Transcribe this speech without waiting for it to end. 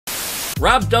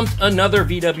Rob dumped another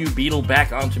VW Beetle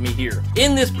back onto me here.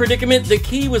 In this predicament, the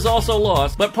key was also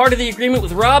lost, but part of the agreement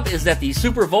with Rob is that the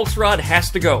Super Volksrod has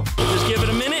to go. We'll just give it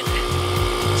a minute,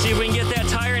 see if we can get that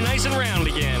tire nice and round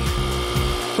again.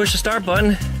 Push the start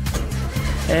button,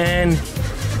 and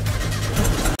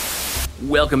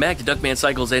welcome back to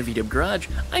DuckmanCycles and VW Garage.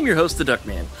 I'm your host, the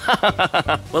Duckman.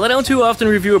 Well, I don't too often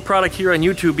review a product here on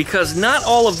YouTube because not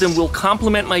all of them will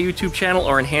complement my YouTube channel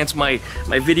or enhance my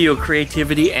video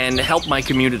creativity and help my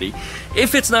community.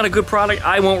 If it's not a good product,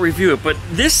 I won't review it, but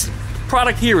this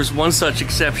product here is one such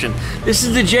exception. This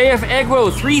is the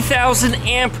JF.EGWO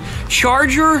 3000A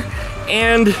charger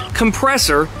and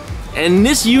compressor. And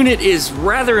this unit is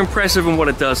rather impressive in what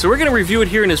it does. So we're going to review it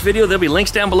here in this video. There'll be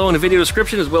links down below in the video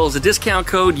description as well as a discount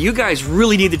code. You guys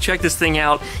really need to check this thing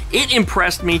out. It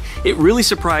impressed me. It really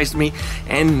surprised me.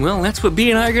 And, well, that's what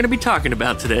B and I are going to be talking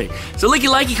about today. So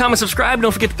likey, comment, subscribe.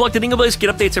 Don't forget to plug the dingle bells.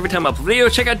 Get updates every time I upload a video.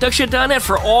 Check out duckshit.net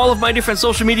for all of my different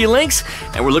social media links.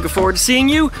 And we're looking forward to seeing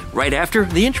you right after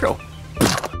the intro.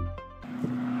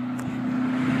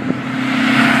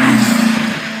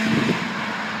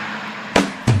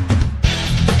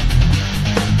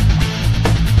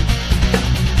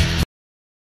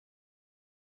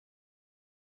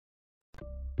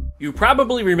 You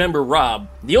probably remember Rob,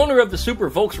 the owner of the Super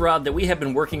Volksrod that we have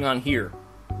been working on here.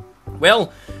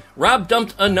 Well, Rob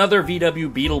dumped another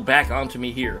VW Beetle back onto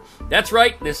me here. That's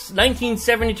right, this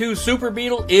 1972 Super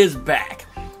Beetle is back.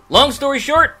 Long story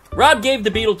short, Rob gave the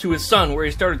Beetle to his son where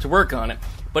he started to work on it,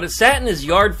 but it sat in his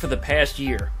yard for the past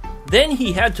year. Then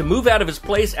he had to move out of his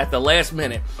place at the last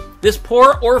minute. This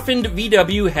poor orphaned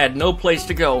VW had no place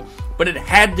to go, but it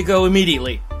had to go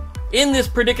immediately. In this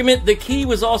predicament, the key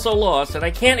was also lost, and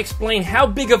I can't explain how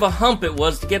big of a hump it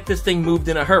was to get this thing moved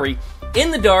in a hurry,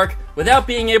 in the dark, without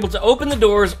being able to open the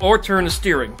doors or turn the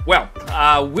steering. Well,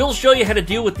 we'll show you how to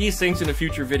deal with these things in a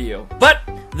future video. But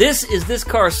this is this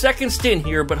car's second stint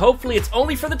here, but hopefully it's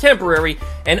only for the temporary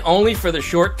and only for the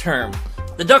short term.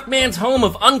 The Duckman's home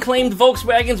of unclaimed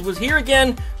Volkswagens was here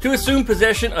again to assume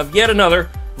possession of yet another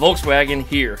Volkswagen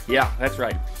here. Yeah, that's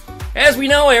right. As we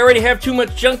know, I already have too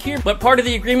much junk here, but part of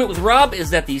the agreement with Rob is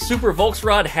that the Super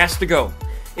Volksrod has to go.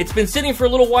 It's been sitting for a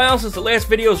little while since the last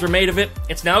videos were made of it.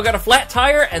 It's now got a flat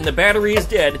tire and the battery is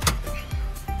dead.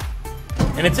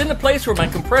 And it's in the place where my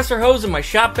compressor hose and my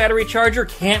shop battery charger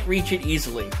can't reach it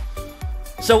easily.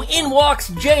 So in walks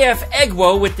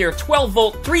JF.EGWO with their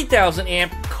 12-volt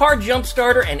 3000A car jump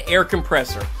starter and air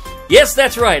compressor. Yes,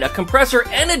 that's right, a compressor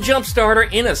and a jump starter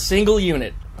in a single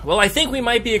unit. Well, I think we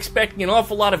might be expecting an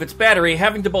awful lot of its battery,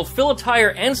 having to both fill a tire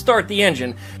and start the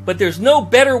engine, but there's no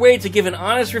better way to give an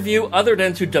honest review other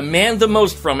than to demand the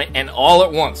most from it, and all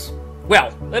at once.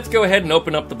 Well, let's go ahead and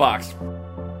open up the box.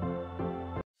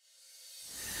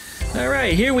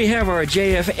 Alright, here we have our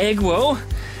JF.EGWO,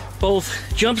 both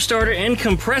jump starter and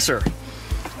compressor.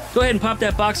 Go ahead and pop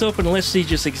that box open and let's see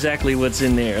just exactly what's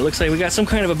in there. Looks like we got some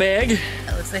kind of a bag. It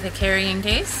looks like a carrying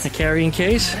case. A carrying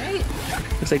case. All right.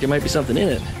 Looks like there might be something in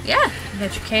it. Yeah, you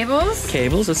got your cables.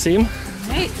 Cables, let's see them. All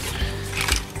right.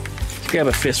 Let's grab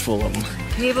a fistful of them.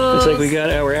 Cables. Looks like we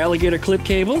got our alligator clip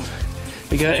cable.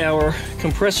 We got our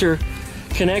compressor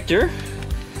connector.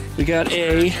 We got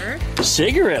a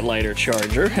cigarette lighter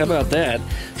charger. How about that?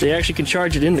 So you actually can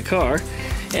charge it in the car.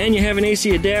 And you have an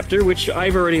AC adapter, which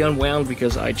I've already unwound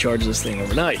because I charge this thing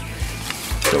overnight.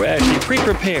 So we're actually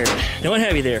pre-prepared. Now what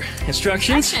have you there?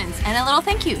 Instructions? And a little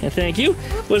thank you. And thank you.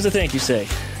 What does the thank you say?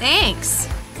 Thanks.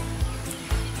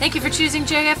 Thank you for choosing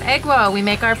JF.EGWO. We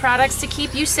make our products to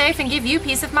keep you safe and give you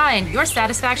peace of mind. Your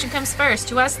satisfaction comes first.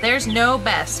 To us, there's no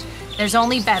best. There's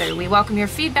only better. We welcome your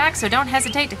feedback, so don't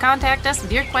hesitate to contact us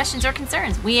with your questions or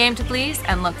concerns. We aim to please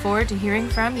and look forward to hearing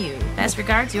from you. Best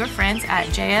regards, your friends at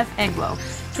JF.EGWO.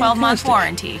 12-month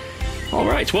warranty. All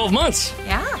right, 12 months.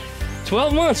 Yeah.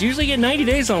 12 months. Usually get 90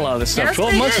 days on a lot of this stuff. That's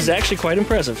 12 months good. is actually quite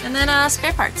impressive. And then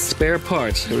spare parts. Spare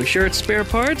parts. Are we sure it's spare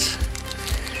parts?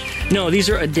 No, these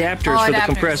are adapters for the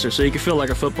compressor, so you can feel like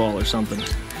a football or something.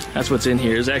 That's what's in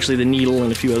here. There's actually the needle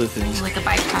and a few other things. Like a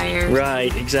bike tire.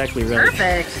 Right, exactly right.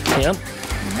 Perfect. Yep.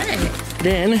 All right.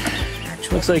 Then,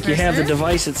 Actual looks like you have the compressor.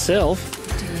 device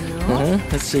itself.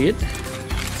 Let's see it.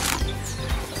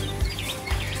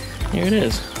 Here it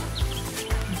is.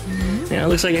 Now it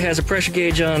looks like it has a pressure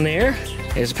gauge on there.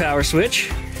 There's a power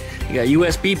switch. You got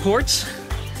USB ports.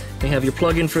 You have your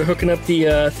plug-in for hooking up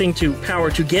the thing to power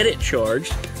to get it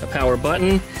charged. A power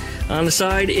button. On the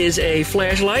side is a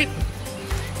flashlight.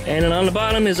 And then on the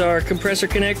bottom is our compressor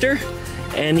connector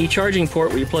and the charging port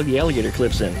where you plug the alligator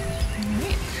clips in.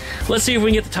 Alright. Let's see if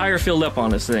we can get the tire filled up on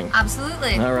this thing.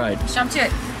 Absolutely. All right. Let's jump to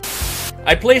it.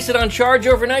 I placed it on charge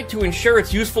overnight to ensure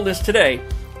its usefulness today.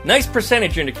 Nice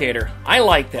percentage indicator. I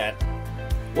like that.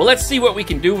 Well, let's see what we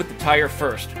can do with the tire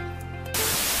first.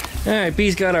 Alright,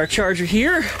 B's got our charger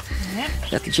here.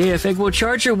 Got the JF.EGWO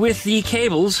charger with the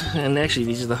cables, and actually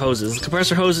these are the hoses. The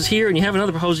compressor hose is here, and you have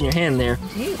another hose in your hand there.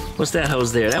 What's that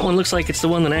hose there? That one looks like it's the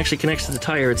one that actually connects to the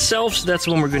tire itself, so that's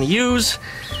the one we're going to use.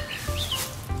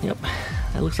 Yep,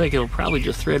 that looks like it'll probably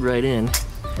just thread right in.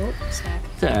 Oh, snap.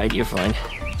 It's alright, you're fine.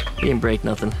 You didn't break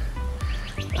nothing.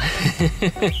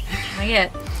 Not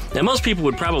yet. Now most people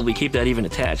would probably keep that even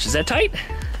attached. Is that tight?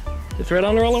 The thread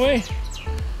on there all the way?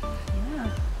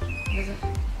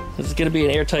 This is going to be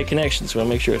an airtight connection, so I'll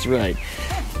make sure it's right.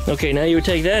 Okay, now you would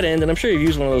take that end, and I'm sure you've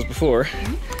used one of those before.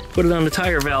 Put it on the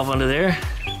tire valve under there,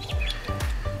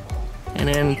 and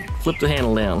then flip the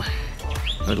handle down.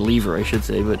 Or the lever, I should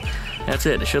say, but that's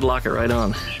it. It should lock it right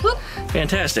on. Whoop.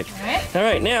 Fantastic. All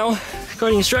right, now,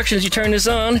 according to instructions, you turn this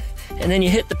on, and then you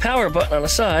hit the power button on the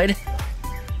side.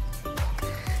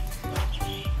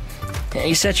 And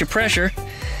you set your pressure.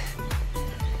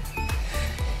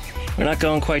 We're not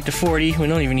going quite to 40. We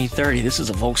don't even need 30. This is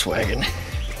a Volkswagen.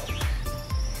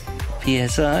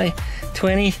 PSI,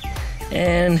 20,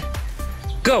 and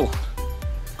go.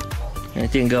 And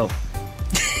it didn't go.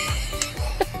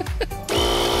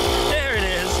 There it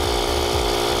is.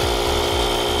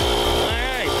 All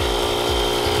right.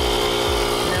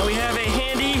 Now we have a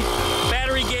handy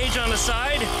battery gauge on the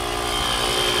side,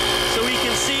 so we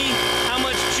can see how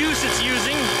much juice it's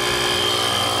using.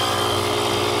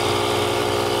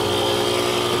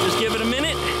 Give it a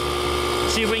minute,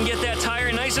 see if we can get that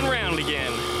tire nice and round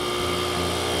again.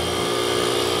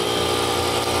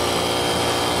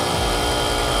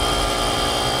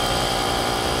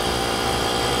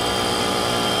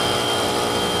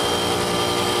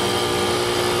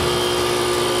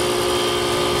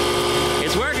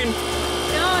 It's working.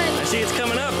 I see it's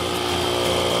coming up.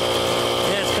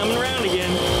 Yeah, it's coming around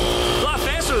again. A lot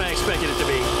faster than I expected it to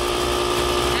be.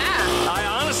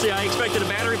 I expected a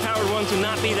battery-powered one to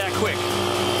not be that quick.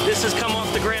 This has come off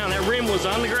the ground. That rim was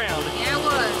on the ground. Yeah, it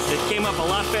was. It came up a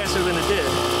lot faster than it did.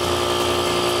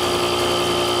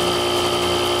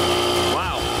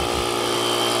 Wow.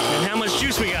 And how much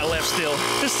juice we got left still?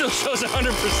 This still shows 100%. Wow.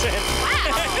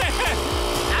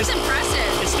 That's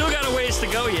impressive. It's still got a ways to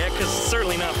go yet, because it's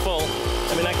certainly not full.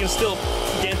 I mean, I can still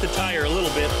dent the tire a little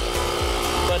bit.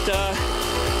 But,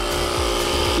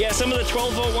 yeah, some of the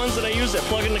 12-volt ones that I use that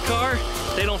plug in the car,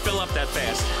 they don't fill up that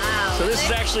fast. Wow. So this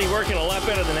is actually working a lot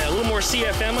better than that. A little more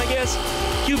CFM, I guess.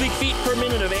 Cubic feet per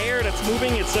minute of air that's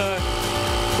moving. It's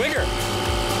quicker.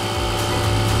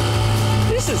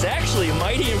 This is actually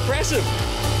mighty impressive.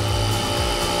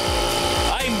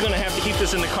 I'm gonna have to keep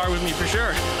this in the car with me for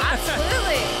sure.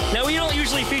 Absolutely. Now, we don't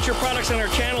usually feature products on our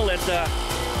channel that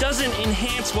doesn't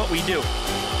enhance what we do.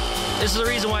 This is the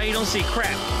reason why you don't see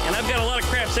crap. And I've got a lot of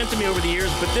crap sent to me over the years,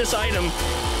 but this item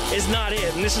is not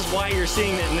it, and this is why you're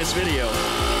seeing it in this video.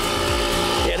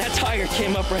 Yeah, that tire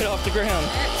came up right off the ground.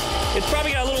 It's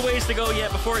probably got a little ways to go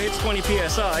yet before it hits 20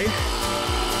 PSI.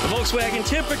 The Volkswagen,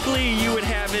 typically you would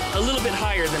have it a little bit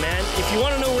higher than that. If you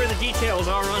want to know where the details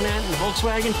are on that in the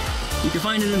Volkswagen, you can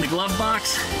find it in the glove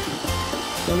box.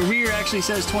 So the rear actually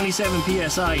says 27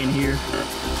 PSI in here.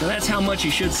 So that's how much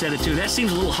you should set it to. That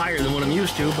seems a little higher than what I'm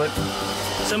used to, but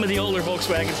some of the older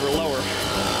Volkswagens were lower.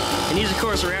 And these, of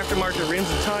course, are aftermarket rims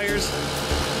and tires.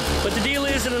 But the deal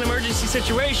is, in an emergency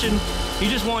situation, you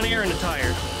just want air in the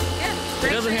tire. Yeah, It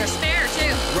doesn't have spare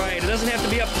too. Right, it doesn't have to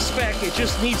be up to spec. It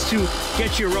just needs to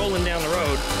get you rolling down the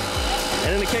road.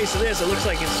 And in the case of this, it looks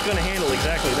like it's going to handle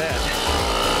exactly that.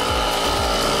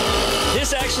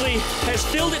 This actually has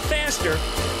filled it faster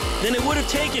than it would have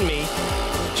taken me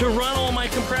to run all my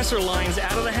compressor lines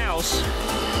out of the house,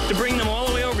 to bring them all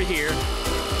the way over here,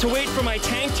 to wait for my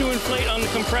tank to inflate on the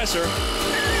compressor.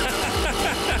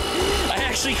 I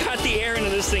actually got the air into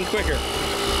this thing quicker.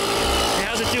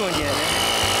 How's it doing yet?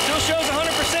 Still shows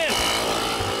 100%.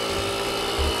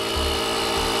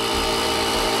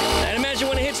 I'd imagine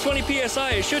when it hits 20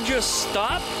 PSI, it should just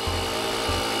stop.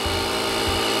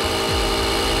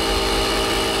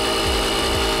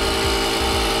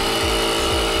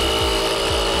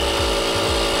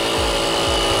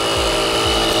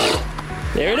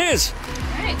 There it is.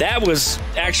 Right. That was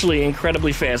actually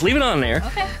incredibly fast. Leave it on there.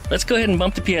 Okay. Let's go ahead and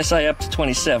bump the PSI up to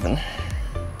 27.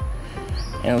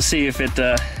 And we'll see if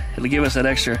it'll give us that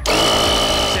extra 7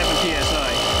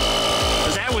 PSI.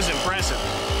 Because that was impressive.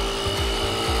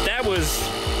 That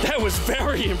was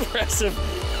very impressive.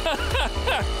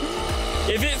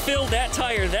 If it filled that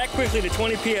tire that quickly to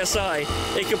 20 PSI,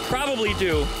 it could probably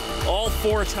do all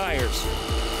 4 tires.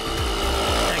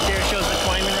 Back there shows the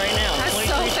timing right now. That's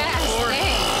so fast.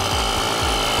 Dang.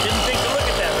 Didn't think to look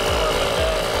at that before,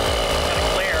 but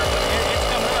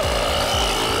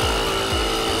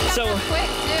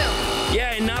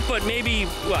Yeah, and not but maybe,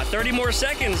 what, 30 more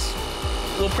seconds,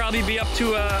 we'll probably be up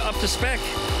to spec.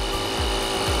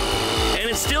 And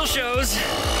it still shows 100%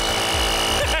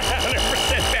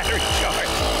 battery charge.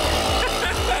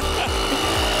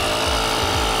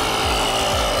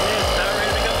 It's not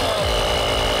ready to go home.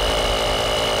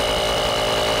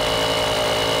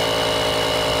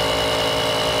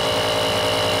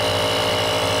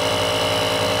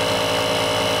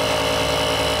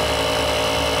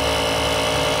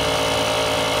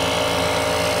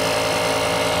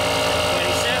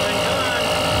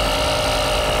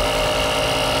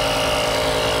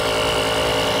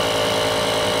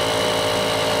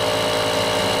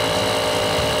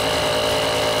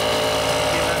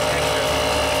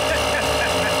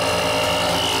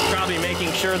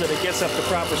 Sure that it gets up to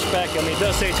proper spec. I mean, it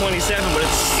does say 27, but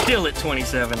it's still at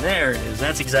 27. There it is.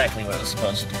 That's exactly what I was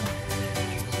supposed to do.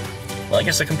 Well, I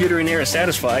guess the computer in there is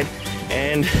satisfied,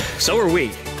 and so are we.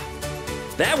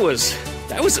 That was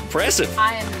impressive.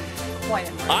 I am quite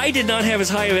impressed. I did not have as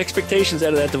high of expectations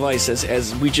out of that device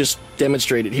as we just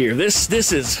demonstrated here. This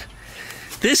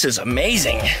is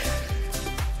amazing.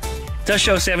 It does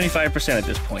show 75% at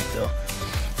this point, though.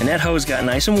 And that hose got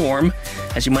nice and warm,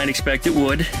 as you might expect it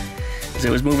would. It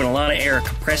was moving a lot of air,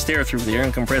 compressed air through there,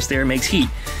 and compressed air makes heat.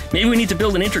 Maybe we need to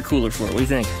build an intercooler for it. What do you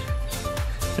think?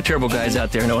 The turbo guys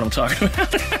out there know what I'm talking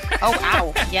about. Oh,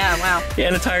 ow. Yeah, wow. Yeah,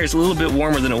 and the tire's a little bit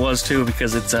warmer than it was, too,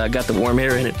 because it's got the warm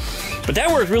air in it. But that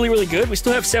worked really, really good. We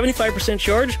still have 75%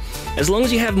 charge. As long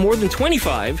as you have more than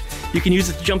 25, you can use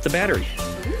it to jump the battery.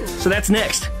 Ooh. So that's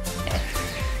next.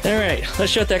 All right,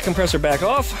 let's shut that compressor back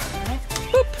off.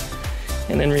 Boop.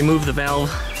 And then remove the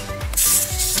valve.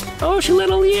 Oh, she let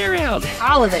all the air out.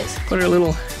 All of it. Put her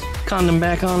little condom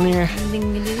back on there.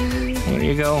 There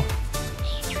you go.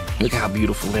 Look how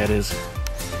beautiful that is.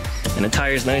 And the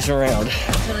tire's nice and round.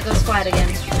 Until it goes flat again.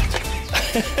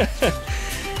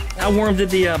 How warm did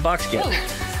the box get? Ooh.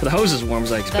 The hose is warm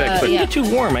as I expected, but it didn't get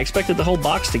too warm. I expected the whole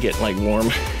box to get like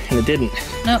warm, and it didn't.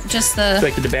 Nope, just the... I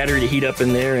expected the battery to heat up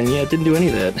in there, and yeah, it didn't do any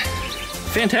of that.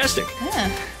 Fantastic.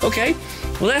 Yeah. Okay,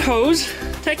 well that hose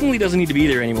technically doesn't need to be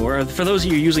there anymore. For those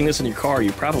of you using this in your car,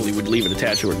 you probably would leave it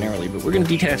attached ordinarily, but we're going to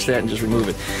detach that and just remove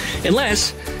it.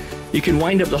 Unless you can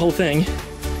wind up the whole thing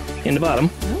in the bottom.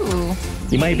 Ooh.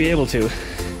 You might be able to.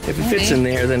 If it fits in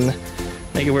there, then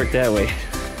make it work that way.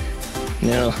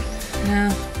 No.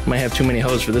 No. Might have too many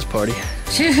hoses for this party.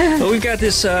 Well, we've got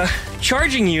this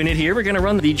charging unit here. We're going to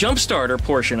run the jump starter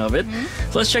portion of it.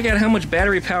 So let's check out how much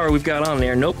battery power we've got on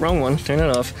there. Nope, wrong one. Turn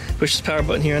it off. Push this power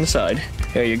button here on the side.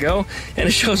 There you go. And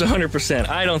it shows 100%.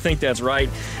 I don't think that's right.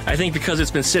 I think because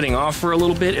it's been sitting off for a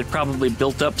little bit, it probably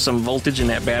built up some voltage in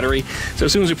that battery. So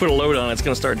as soon as we put a load on it, it's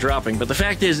going to start dropping. But the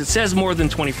fact is, it says more than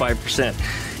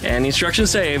 25%. And the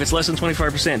instructions say if it's less than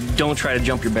 25%, don't try to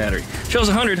jump your battery. It shows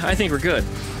 100. I think we're good.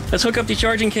 Let's hook up the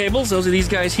charging cables. Those are these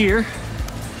guys here.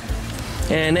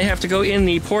 And they have to go in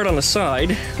the port on the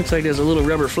side. Looks like there's a little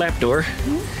rubber flap door.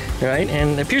 Right?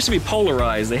 And it appears to be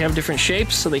polarized. They have different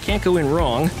shapes, so they can't go in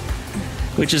wrong,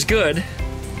 which is good.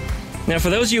 Now, for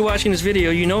those of you watching this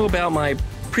video, you know about my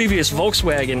previous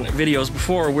Volkswagen videos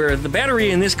before where the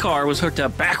battery in this car was hooked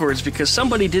up backwards because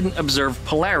somebody didn't observe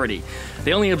polarity.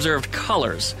 They only observed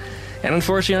colors. And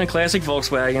unfortunately, on classic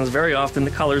Volkswagens, very often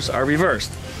the colors are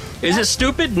reversed. Is it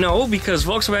stupid? No, because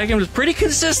Volkswagen was pretty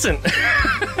consistent.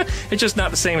 It's just not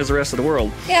the same as the rest of the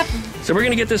world. Yep. So we're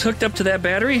going to get this hooked up to that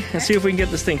battery and see if we can get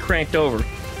this thing cranked over.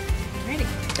 Ready.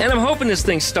 And I'm hoping this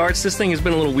thing starts. This thing has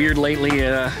been a little weird lately.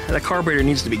 The carburetor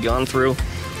needs to be gone through.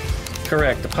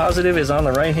 Correct. The positive is on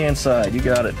the right-hand side. You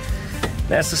got it.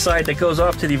 That's the side that goes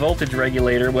off to the voltage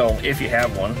regulator. Well, if you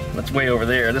have one. That's way over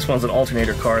there. This one's an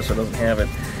alternator car, so it doesn't have it.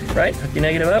 Right? Hook your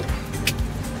negative up.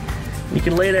 You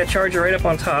can lay that charger right up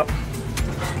on top.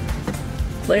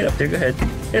 Lay it up there. Go ahead.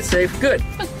 It's safe. Good.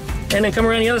 And then come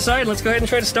around the other side. Let's go ahead and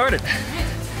try to start it.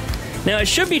 Now, it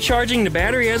should be charging the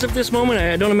battery as of this moment.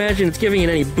 I don't imagine it's giving it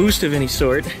any boost of any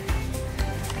sort.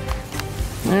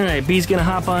 All right, B's going to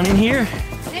hop on in here.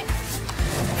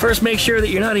 First, make sure that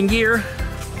you're not in gear.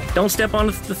 Don't step on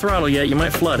the throttle yet. You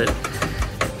might flood it.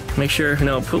 Make sure,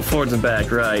 no, put forwards and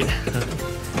back, right.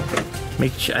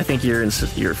 Make sure, I think you're in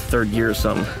your third gear or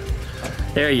something.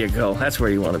 There you go. That's where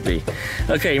you want to be.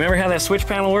 Okay, remember how that switch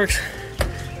panel works?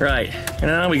 Right. And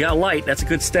now we got light. That's a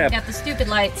good step. Got the stupid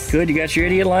lights. Good. You got your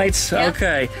idiot lights? Yep.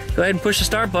 Okay. Go ahead and push the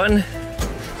start button.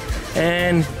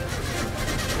 And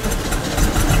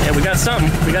yeah, we got something.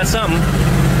 We got something.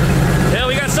 Yeah,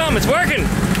 we got something. It's working.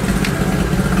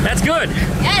 That's good.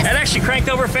 Yes. That actually cranked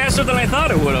over faster than I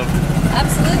thought it would have.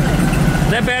 Absolutely.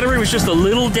 That battery was just a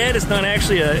little dead. It's not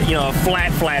actually a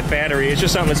flat battery. It's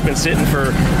just something that's been sitting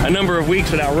for a number of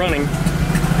weeks without running.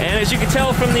 And as you can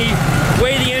tell from the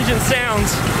way the engine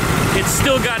sounds, it's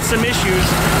still got some issues.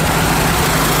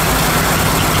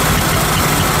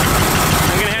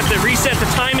 I'm gonna have to reset the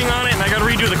timing on it, and I gotta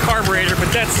redo the carburetor,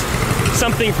 but that's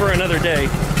something for another day.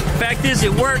 Fact is,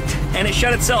 it worked, and it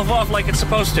shut itself off like it's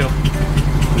supposed to.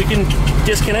 We can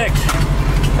disconnect.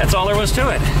 That's all there was to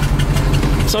it.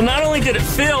 So not only did it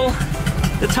fill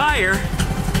the tire,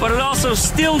 but it also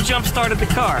still jump-started the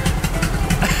car.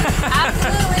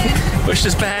 Absolutely. Push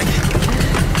this back.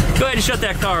 Go ahead and shut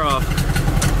that car off.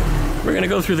 We're gonna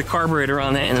go through the carburetor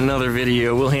on that in another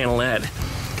video. We'll handle that.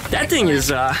 That thing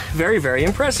is very, very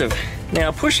impressive.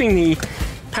 Now, pushing the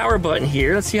power button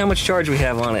here, let's see how much charge we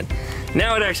have on it.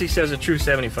 Now it actually says a true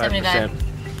 75%.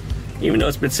 Even though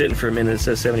it's been sitting for a minute, it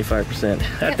says 75%.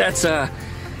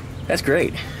 That's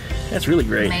great. That's really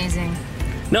great. Amazing.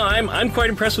 No, I'm quite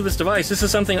impressed with this device. This is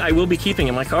something I will be keeping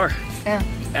in my car. Yeah.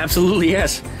 Absolutely,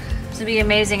 yes. This would be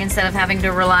amazing instead of having to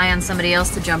rely on somebody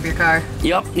else to jump your car.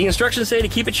 Yep. The instructions say to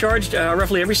keep it charged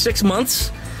roughly every 6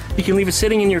 months. You can leave it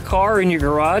sitting in your car or in your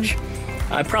garage.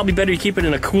 Probably better to keep it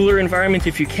in a cooler environment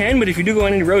if you can, but if you do go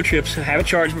on any road trips, have it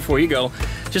charged before you go.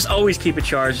 Just always keep it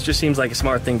charged. It just seems like a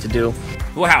smart thing to do.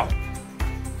 Wow.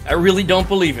 I really don't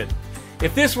believe it.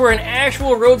 If this were an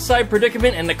actual roadside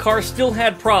predicament and the car still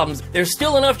had problems, there's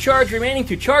still enough charge remaining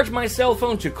to charge my cell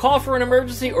phone to call for an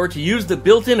emergency or to use the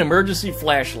built-in emergency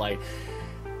flashlight.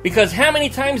 Because how many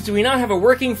times do we not have a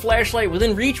working flashlight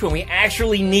within reach when we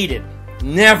actually need it?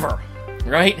 Never.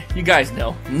 Right? You guys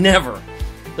know. Never.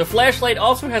 The flashlight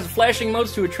also has flashing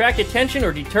modes to attract attention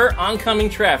or deter oncoming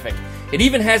traffic. It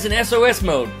even has an SOS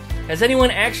mode. Has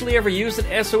anyone actually ever used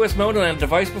an SOS mode on a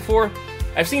device before?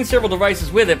 I've seen several devices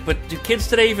with it, but do kids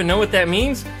today even know what that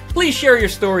means? Please share your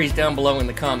stories down below in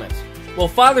the comments. Well,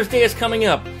 Father's Day is coming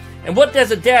up, and what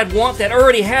does a dad want that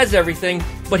already has everything,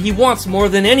 but he wants more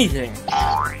than anything?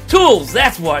 Tools,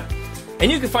 that's what!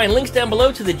 And you can find links down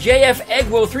below to the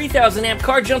JF.EGWO 3000A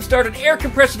car jump-started air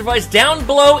compressor device down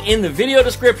below in the video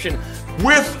description.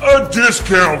 With a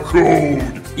discount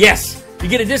code! Yes, you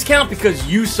get a discount because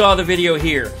you saw the video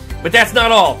here. But that's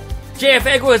not all.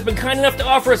 JF.EGWO has been kind enough to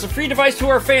offer us a free device to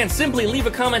our fans. Simply leave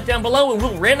a comment down below and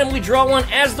we'll randomly draw one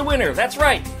as the winner. That's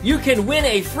right, you can win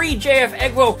a free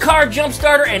JF.EGWO car jump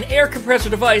starter and air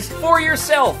compressor device for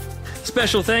yourself.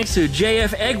 Special thanks to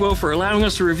JF.EGWO for allowing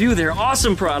us to review their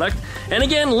awesome product. And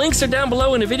again, links are down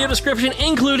below in the video description,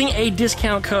 including a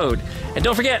discount code. And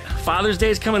don't forget, Father's Day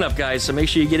is coming up, guys, so make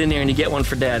sure you get in there and you get one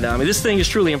for Dad. I mean, this thing is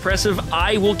truly impressive.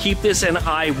 I will keep this and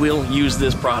I will use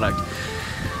this product.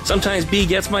 Sometimes B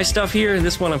gets my stuff here, and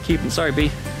this one I'm keeping. Sorry,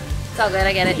 B. It's all good,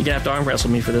 I get it. You're gonna have to arm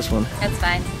wrestle me for this one. That's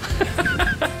fine.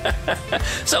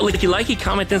 So, if you like it,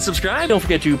 comment, and subscribe. Don't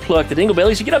forget to plug the dingle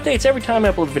belly so you get updates every time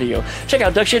I upload a video. Check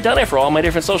out DuckShit.net for all my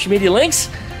different social media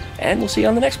links, and we'll see you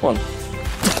on the next one.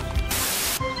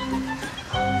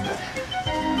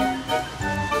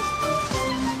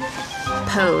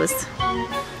 Pose.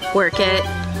 Work it.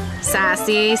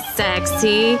 Sassy,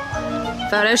 sexy.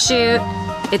 Photo shoot.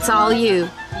 It's all you.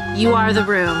 You are the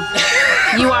room.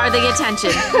 You are the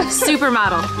attention.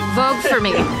 Supermodel. Vogue for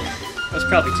me. That's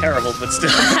probably terrible, but still.